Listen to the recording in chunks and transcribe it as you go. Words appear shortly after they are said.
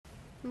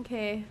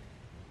Okay.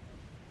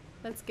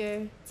 Let's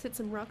go. Let's hit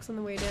some rocks on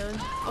the way down.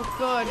 Oh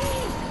god.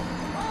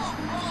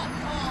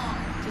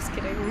 Just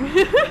kidding.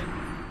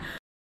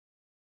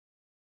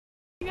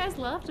 You guys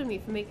laughed at me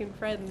for making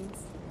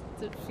friends.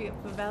 For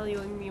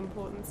valuing the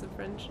importance of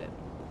friendship.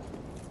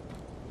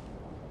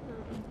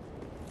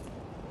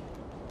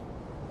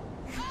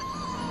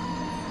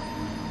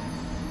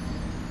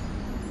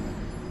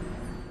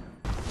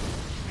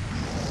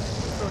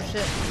 Oh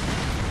shit.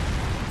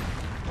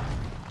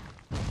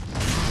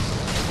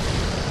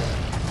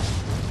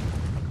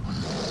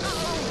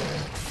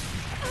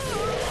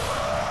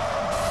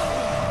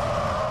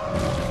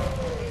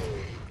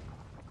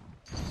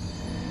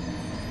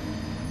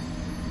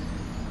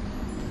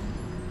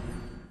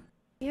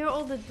 You hear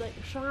all the like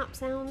sharp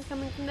sounds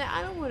coming from there?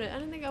 I don't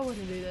think I want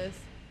to do this.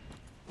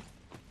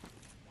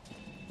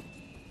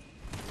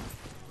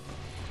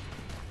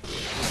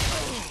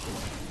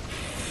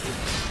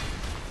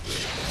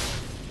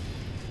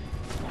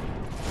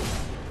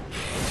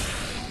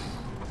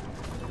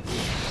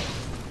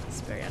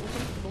 It's very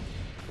uncomfortable.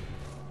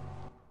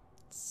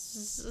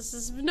 This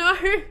is no.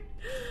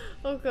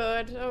 Oh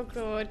god,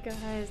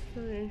 guys.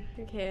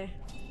 Okay.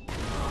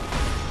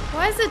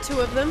 Why is there two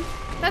of them?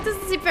 That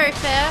doesn't seem very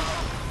fair.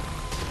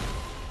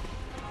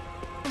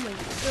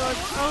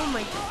 Oh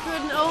my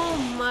god. Oh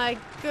my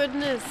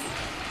goodness.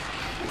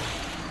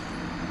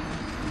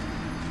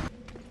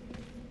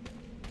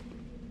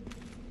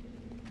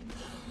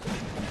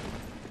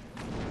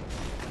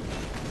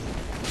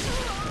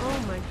 Oh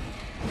my.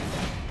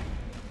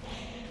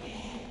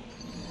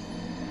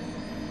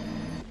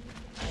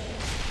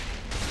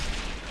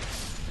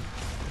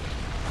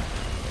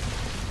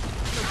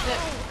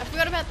 I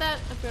forgot about that.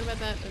 I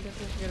definitely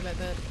forgot about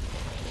that.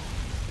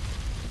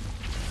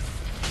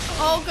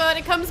 Oh god,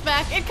 it comes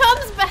back. It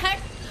comes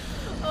back!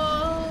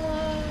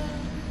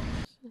 Oh.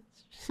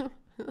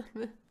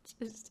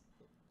 Just.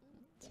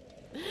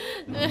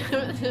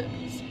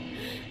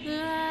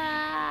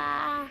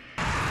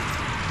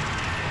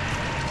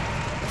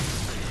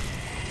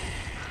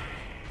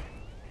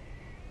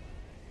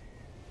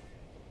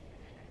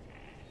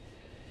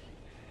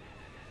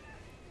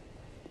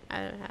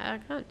 I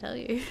can't tell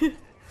you.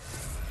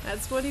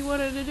 That's what he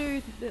wanted to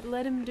do.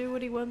 Let him do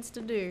what he wants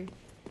to do.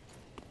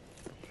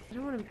 I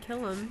don't want to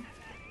kill him.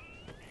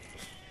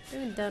 They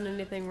haven't done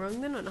anything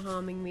wrong. They're not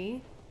harming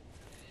me.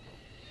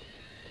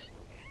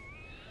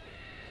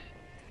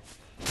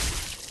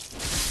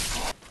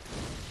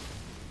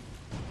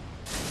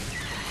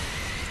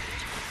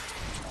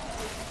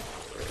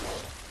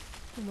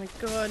 Oh my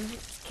god.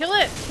 Kill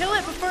it! Kill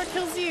it before it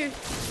kills you!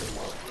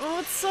 Oh,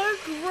 it's so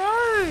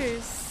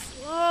gross!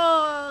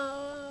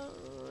 Oh,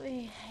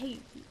 I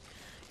hate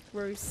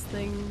gross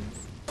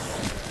things.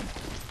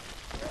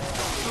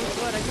 Oh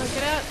god, I can't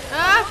get out.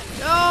 Ah!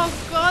 Oh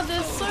god,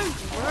 they're so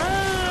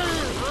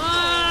gross!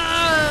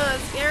 Ah!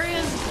 This area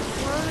is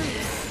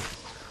gross.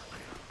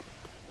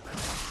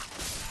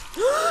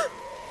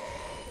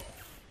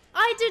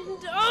 I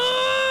didn't.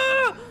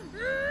 Oh!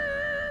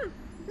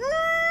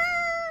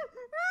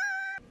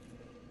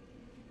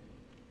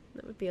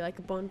 That would be like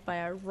a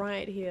bonfire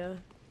right here.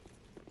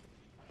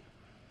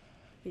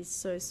 Be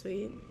so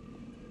sweet.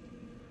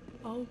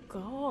 Oh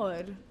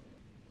god.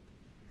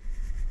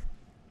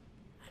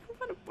 I don't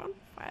want a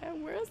bonfire.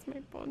 Where's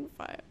my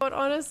bonfire? But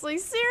honestly,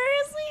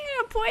 seriously,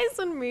 you're gonna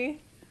poison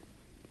me?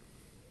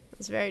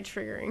 It's very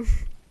triggering.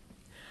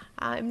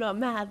 I'm not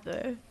mad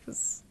though,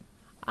 because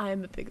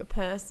I'm a bigger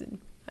person.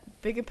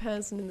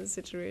 In the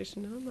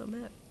situation. No, I'm not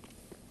mad.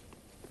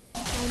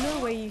 Oh, no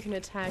way you can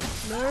attack.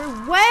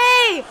 No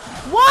way!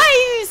 Why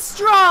are you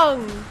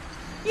strong?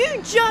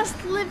 You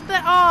just lived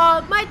there.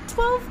 Oh, my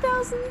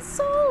 12,000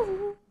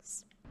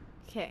 souls.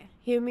 Okay,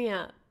 hear me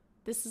out.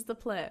 This is the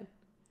plan.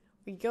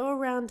 We go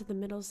around to the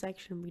middle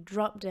section, we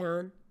drop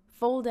down,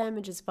 fall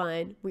damage is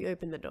fine, we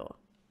open the door.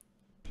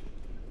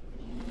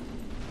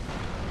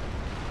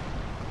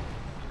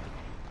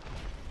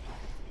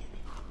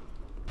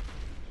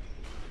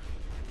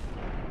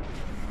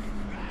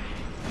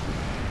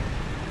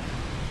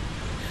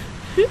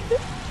 I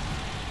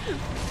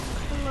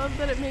love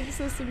that it makes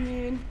us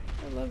immune.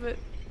 I love it.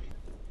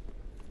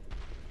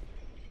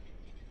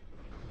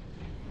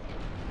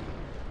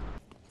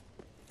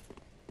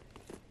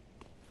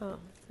 Oh,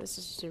 this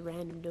is just a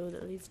random door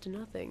that leads to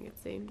nothing, it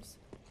seems.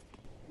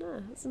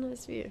 No, that's a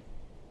nice view.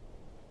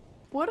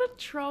 What a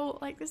troll.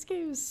 Like, this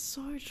game is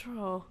so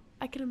troll.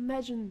 I can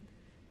imagine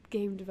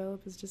game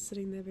developers just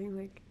sitting there being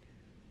like,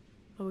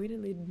 oh, we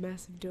didn't lead a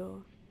massive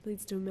door.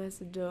 Leads to a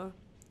massive door.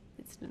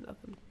 Leads to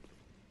nothing.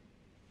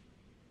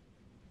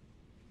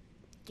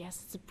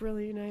 Guess it's a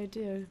brilliant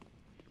idea.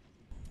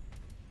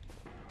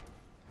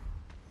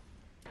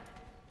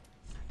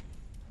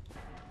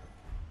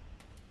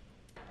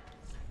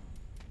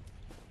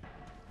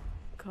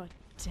 God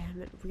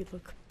damn it, we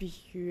look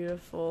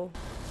beautiful.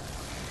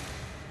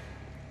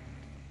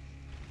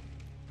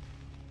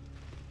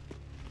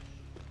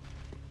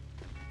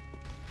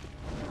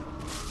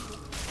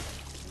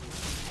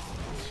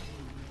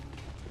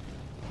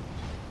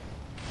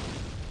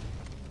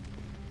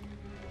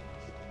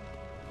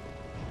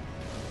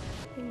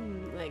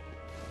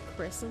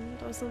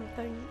 christened or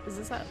something? Is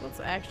this what's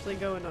actually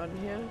going on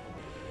here?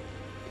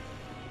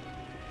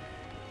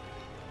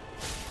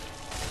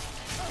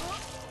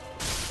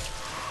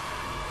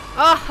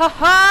 Ah ha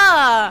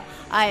ha!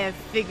 I have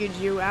figured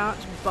you out,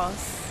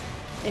 boss.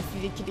 If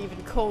you could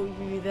even call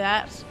you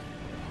that.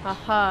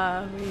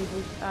 Haha,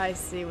 I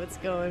see what's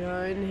going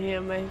on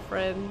here, my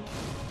friend.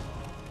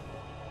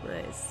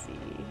 I see.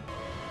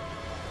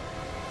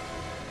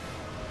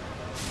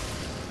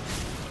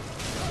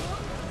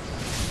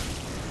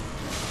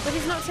 But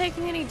he's not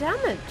taking any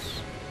damage.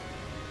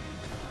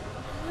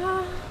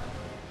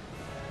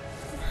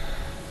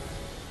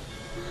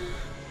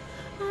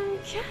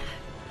 Okay.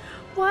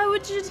 Why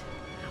would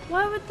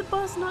the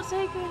boss not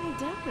take any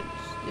damage,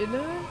 you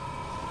know?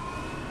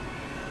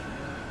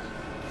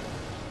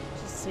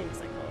 Just seems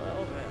like a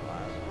little bit,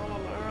 I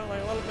don't know,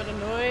 like a little bit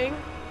annoying.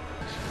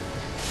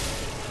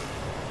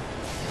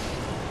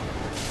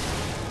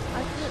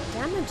 I can't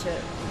damage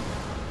it.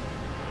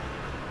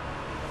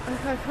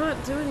 Like, I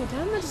can't do any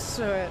damage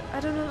to it. I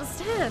don't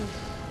understand.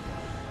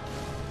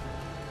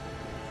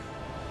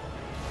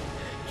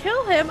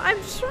 Kill him!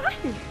 I'm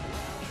trying!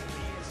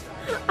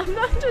 I'm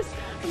not just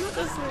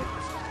like,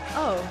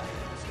 oh.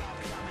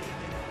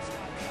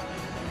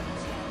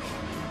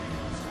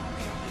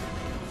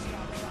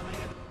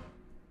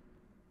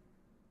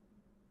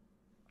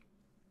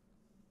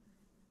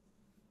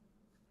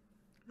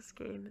 This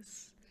game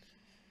is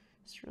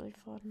really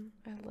fun.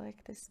 I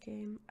like this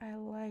game. I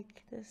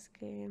like this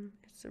game.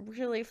 It's a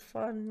really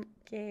fun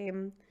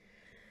game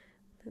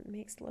that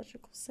makes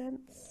logical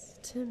sense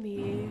to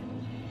me.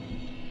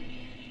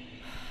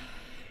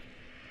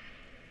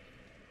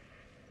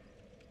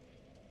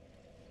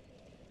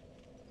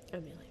 I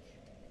mean, like,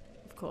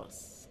 of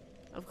course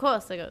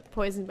I got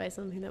poisoned by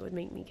something that would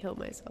make me kill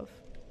myself.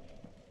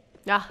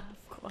 Ah,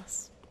 of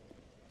course.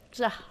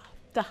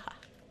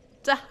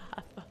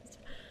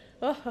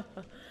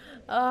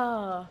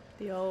 Oh,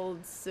 the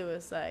old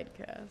suicide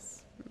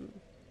curse.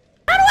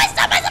 How do I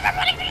stop myself from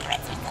running?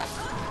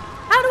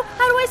 How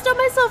do I stop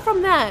myself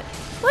from that?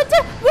 What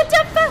the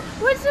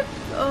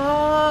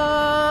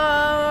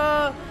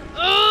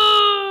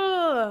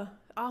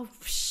oh,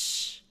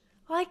 psh.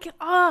 Like,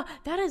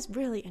 that is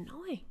really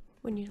annoying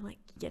when you're like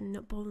getting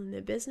up all in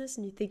their business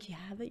and you think you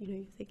have it, you know,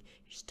 you think you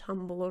just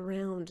tumble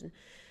around and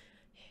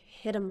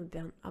hit them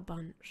a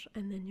bunch,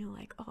 and then you're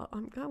like, oh,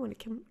 I want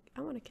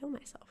to kill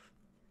myself,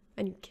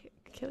 and you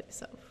kill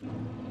yourself.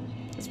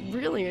 It's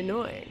really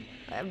annoying.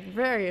 I'm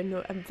very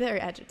annoyed. I'm very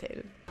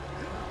agitated.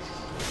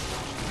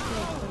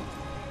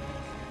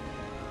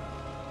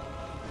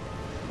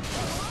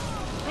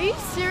 Are you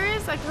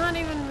serious? I can't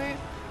even move.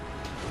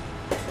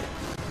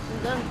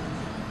 I'm done.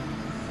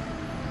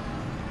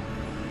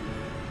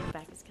 My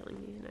back is killing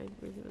me, and I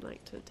really would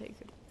like to take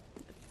a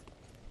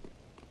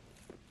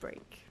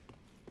break.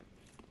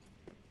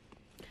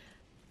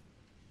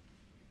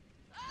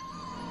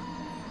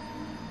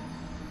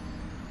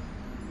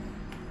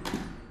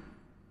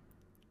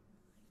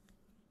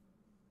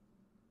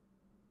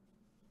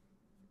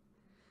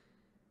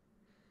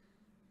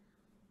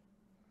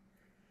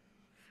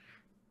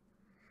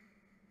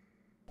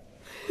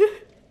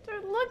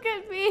 Don't look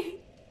at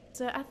me!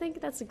 So I think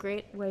that's a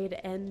great way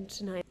to end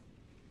tonight.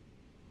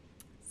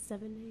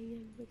 7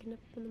 a.m. waking up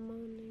in the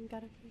morning,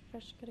 gotta get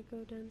fresh, gotta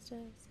go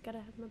downstairs, gotta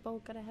have my bowl,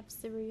 gotta have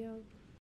cereal.